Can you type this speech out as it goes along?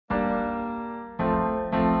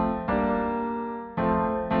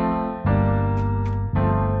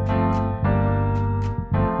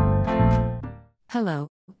Hello,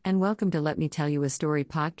 and welcome to Let Me Tell You a Story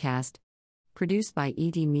podcast, produced by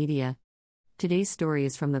ED Media. Today's story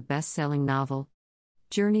is from the best-selling novel,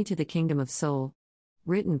 Journey to the Kingdom of Soul,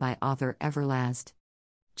 written by author Everlast.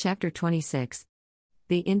 Chapter 26.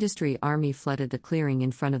 The industry army flooded the clearing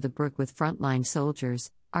in front of the brook with frontline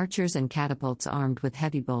soldiers, archers and catapults armed with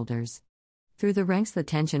heavy boulders. Through the ranks the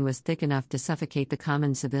tension was thick enough to suffocate the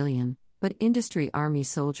common civilian, but industry army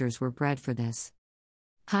soldiers were bred for this.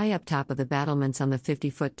 High up top of the battlements on the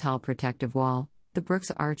 50-foot-tall protective wall, the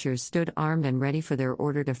Brook's archers stood armed and ready for their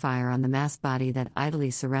order to fire on the massed body that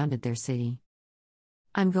idly surrounded their city.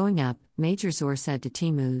 "I'm going up," Major Zor said to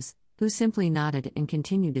Timmuz, who simply nodded and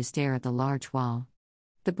continued to stare at the large wall.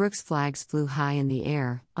 The Brook's flags flew high in the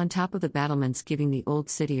air, on top of the battlements, giving the old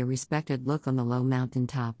city a respected look on the low mountain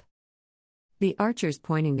top. The archers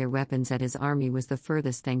pointing their weapons at his army was the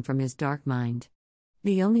furthest thing from his dark mind.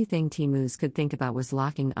 The only thing Timmuz could think about was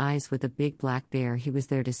locking eyes with the big black bear he was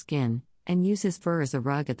there to skin, and use his fur as a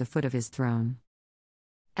rug at the foot of his throne.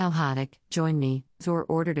 "Al-Hadik, join me," Zor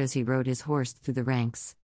ordered as he rode his horse through the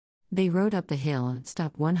ranks. They rode up the hill and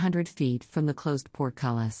stopped 100 feet from the closed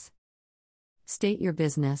portcullis. "State your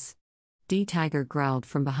business," D-Tiger growled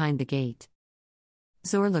from behind the gate.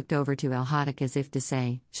 Zor looked over to Al-Hadik as if to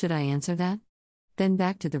say, "Should I answer that?" Then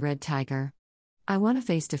back to the Red Tiger. "I want a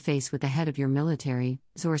face-to-face with the head of your military,"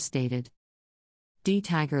 Zor stated.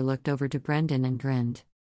 D-Tiger looked over to Brendan and grinned.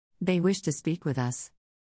 "They wish to speak with us."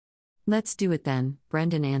 "Let's do it then,"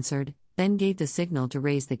 Brendan answered, then gave the signal to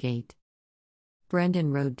raise the gate.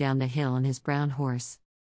 Brendan rode down the hill on his brown horse.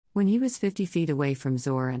 When he was 50 feet away from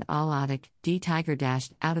Zor and Al-Hadik, D-Tiger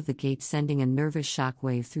dashed out of the gate, sending a nervous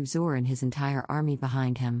shockwave through Zor and his entire army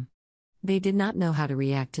behind him. They did not know how to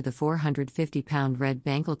react to the 450-pound red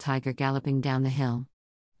Bengal tiger galloping down the hill.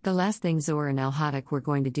 The last thing Zor and Al-Hadik were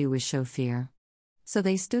going to do was show fear. So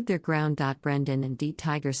they stood their ground. Brendan and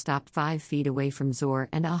D-Tiger stopped 5 feet away from Zor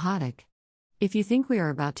and Al-Hadik. "If you think we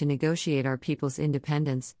are about to negotiate our people's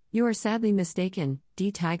independence, you are sadly mistaken,"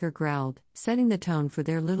 D-Tiger growled, setting the tone for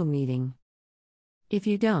their little meeting. "If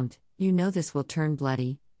you don't, you know this will turn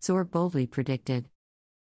bloody," Zor boldly predicted.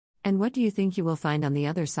 "And what do you think you will find on the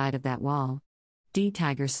other side of that wall?"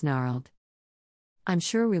 D-Tiger snarled. "I'm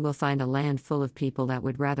sure we will find a land full of people that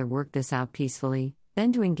would rather work this out peacefully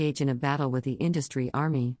than to engage in a battle with the industry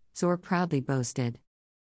army," Zor proudly boasted.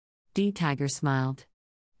 D-Tiger smiled.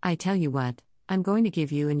 "I tell you what, I'm going to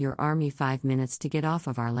give you and your army 5 minutes to get off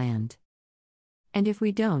of our land." "And if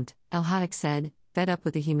we don't," Al-Hadik said, fed up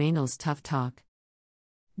with the Humanals' tough talk.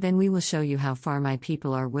 "Then we will show you how far my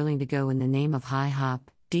people are willing to go in the name of High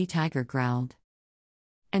Hop," D-Tiger growled.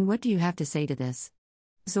 "And what do you have to say to this?"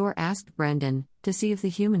 Zor asked Brendan, to see if the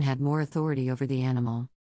human had more authority over the animal.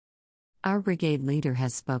 "Our brigade leader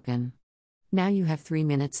has spoken. Now you have 3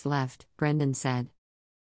 minutes left," Brendan said.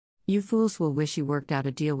 "You fools will wish you worked out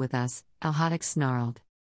a deal with us," Al-Hadik snarled.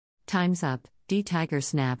 "Time's up," D-Tiger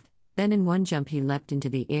snapped, then in one jump he leapt into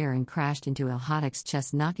the air and crashed into Al-Hadik's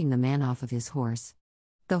chest, knocking the man off of his horse.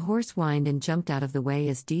 The horse whined and jumped out of the way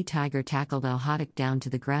as D-Tiger tackled Al-Hadik down to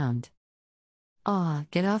the ground. "Aw,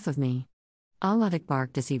 get off of me!" Al-Hadik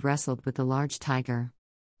barked as he wrestled with the large tiger.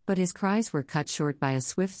 But his cries were cut short by a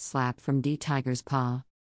swift slap from D-Tiger's paw.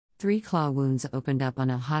 3 claw wounds opened up on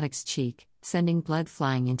Al-Hadik's cheek, sending blood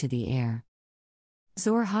flying into the air.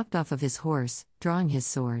 Zor hopped off of his horse, drawing his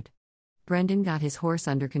sword. Brendan got his horse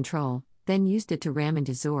under control, then used it to ram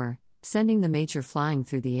into Zor, sending the major flying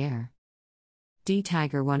through the air.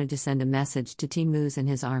 D-Tiger wanted to send a message to Timmuz and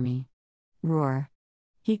his army. "Roar!"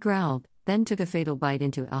 he growled, then took a fatal bite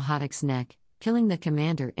into Al-Hadik's neck, killing the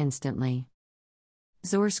commander instantly.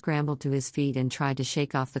 Zor scrambled to his feet and tried to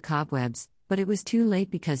shake off the cobwebs, but it was too late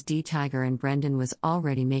because D-Tiger and Brendan was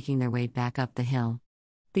already making their way back up the hill.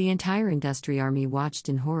 The entire industry army watched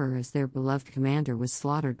in horror as their beloved commander was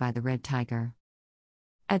slaughtered by the Red Tiger.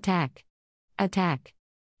 "Attack! Attack!"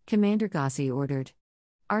 Commander Ghazi ordered.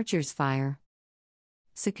 "Archers fire!"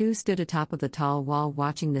 Saku stood atop of the tall wall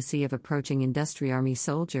watching the sea of approaching industry army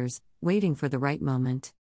soldiers, waiting for the right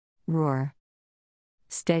moment. "Roar!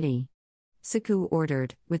 Steady!" Saku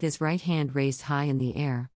ordered, with his right hand raised high in the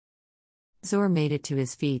air. Zor made it to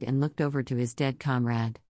his feet and looked over to his dead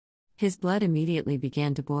comrade. His blood immediately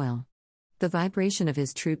began to boil. The vibration of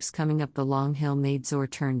his troops coming up the long hill made Zor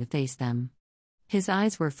turn to face them. His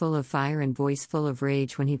eyes were full of fire and voice full of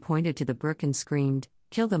rage when he pointed to the brook and screamed,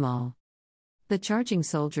 "Kill them all!" The charging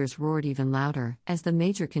soldiers roared even louder, as the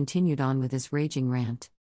major continued on with his raging rant.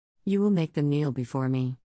 "You will make them kneel before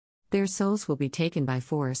me. Their souls will be taken by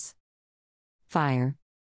force. Fire!"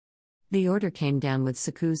 The order came down with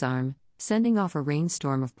Saku's arm, sending off a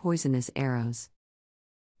rainstorm of poisonous arrows.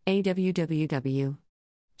 AWWW.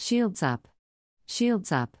 Shields up.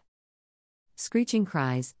 Shields up. Screeching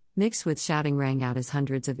cries, mixed with shouting, rang out as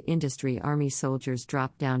hundreds of Industry Army soldiers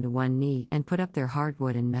dropped down to one knee and put up their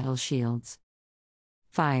hardwood and metal shields.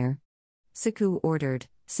 Fire! Siku ordered,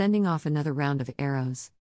 sending off another round of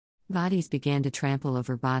arrows. Bodies began to trample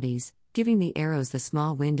over bodies, giving the arrows the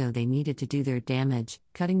small window they needed to do their damage,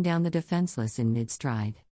 cutting down the defenseless in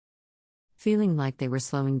mid-stride. Feeling like they were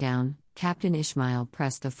slowing down, Captain Ishmael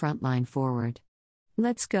pressed the front line forward.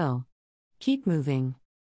 Let's go. Keep moving.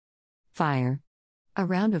 Fire. A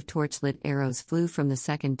round of torchlit arrows flew from the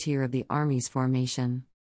second tier of the army's formation.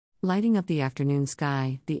 Lighting up the afternoon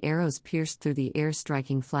sky, the arrows pierced through the air,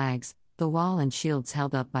 striking flags, the wall and shields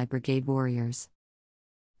held up by brigade warriors.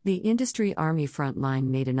 The Industry Army front line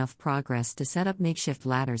made enough progress to set up makeshift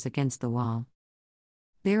ladders against the wall.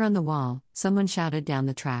 There on the wall, someone shouted down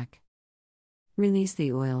the track. Release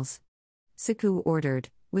the oils. Siku ordered,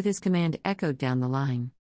 with his command echoed down the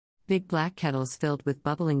line. Big black kettles filled with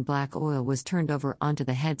bubbling black oil was turned over onto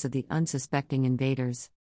the heads of the unsuspecting invaders.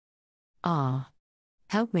 Ah!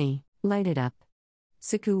 Help me, light it up.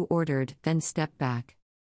 Siku ordered, then stepped back.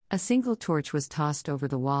 A single torch was tossed over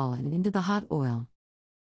the wall and into the hot oil.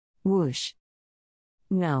 Whoosh!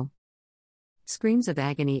 No! Screams of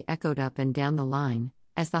agony echoed up and down the line,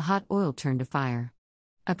 as the hot oil turned to fire.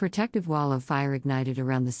 A protective wall of fire ignited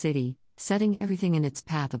around the city, setting everything in its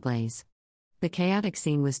path ablaze. The chaotic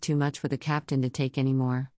scene was too much for the captain to take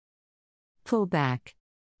anymore. Pull back!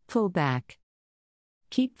 Pull back!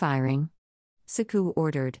 Keep firing! Siku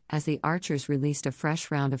ordered, as the archers released a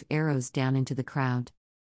fresh round of arrows down into the crowd.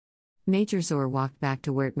 Major Zor walked back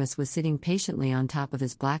to where Itmus was sitting patiently on top of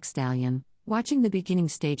his black stallion, watching the beginning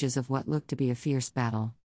stages of what looked to be a fierce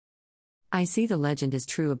battle. I see the legend is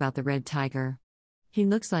true about the Red Tiger. He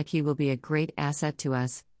looks like he will be a great asset to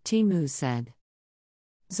us, Timu said.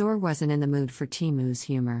 Zor wasn't in the mood for Timu's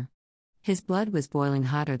humor. His blood was boiling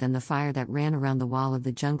hotter than the fire that ran around the wall of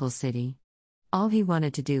the jungle city. All he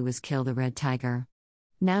wanted to do was kill the Red Tiger.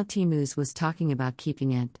 Now Timu's was talking about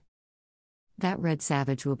keeping it. That red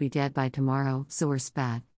savage will be dead by tomorrow, Zor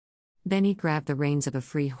spat. Then he grabbed the reins of a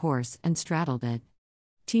free horse and straddled it.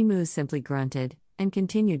 Timu simply grunted, and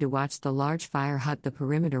continued to watch the large fire hut the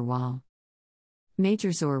perimeter wall.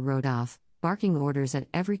 Major Zor rode off, barking orders at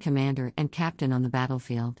every commander and captain on the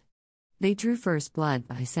battlefield. They drew first blood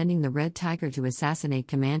by sending the Red Tiger to assassinate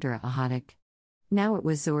Commander Ahadik. Now it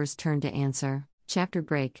was Zor's turn to answer. Chapter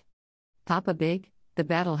break. Papa Big, the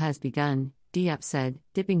battle has begun, Diop said,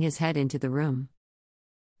 dipping his head into the room.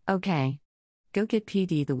 Okay. Go get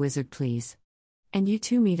PD the wizard, please. And you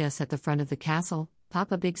two meet us at the front of the castle,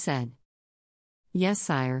 Papa Big said. Yes,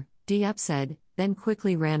 sire, Diop said, then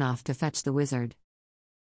quickly ran off to fetch the wizard.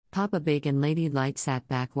 Papa Big and Lady Light sat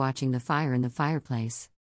back watching the fire in the fireplace.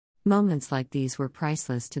 Moments like these were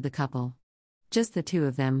priceless to the couple. Just the two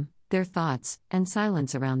of them, their thoughts, and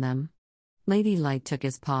silence around them. Lady Light took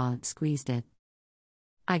his paw and squeezed it.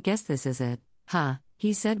 I guess this is it, huh,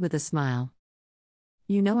 he said with a smile.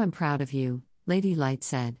 You know I'm proud of you, Lady Light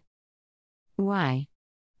said. Why?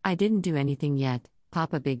 I didn't do anything yet,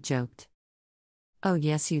 Papa Big joked. Oh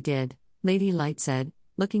yes you did, Lady Light said,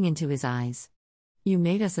 looking into his eyes. You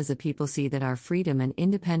made us as a people see that our freedom and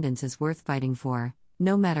independence is worth fighting for,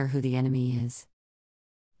 no matter who the enemy is.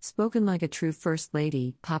 Spoken like a true First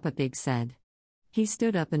Lady, Papa Big said. He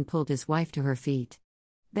stood up and pulled his wife to her feet.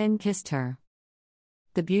 Then kissed her.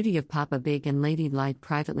 The beauty of Papa Big and Lady Light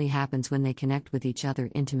privately happens when they connect with each other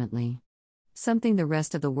intimately. Something the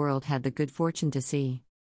rest of the world had the good fortune to see.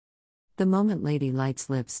 The moment Lady Light's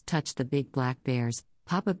lips touched the big black bears,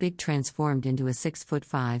 Papa Big transformed into a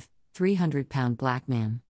 6'5", 300-pound black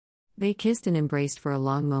man. They kissed and embraced for a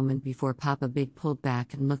long moment before Papa Big pulled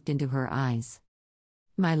back and looked into her eyes.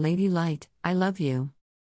 My Lady Light, I love you.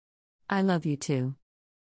 I love you too.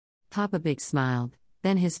 Papa Big smiled,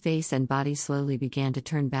 then his face and body slowly began to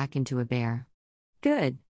turn back into a bear.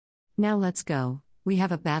 Good. Now let's go, we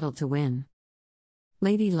have a battle to win.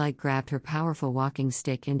 Lady Light grabbed her powerful walking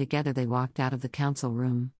stick and together they walked out of the council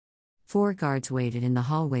room. 4 guards waited in the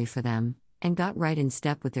hallway for them, and got right in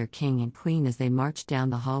step with their king and queen as they marched down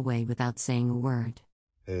the hallway without saying a word.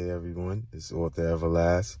 Hey everyone, it's Author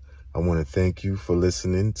Everlast. I want to thank you for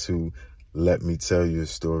listening to Let Me Tell You a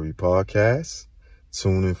Story podcast.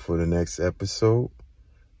 Tune in for the next episode.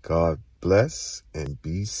 God bless and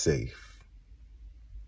be safe.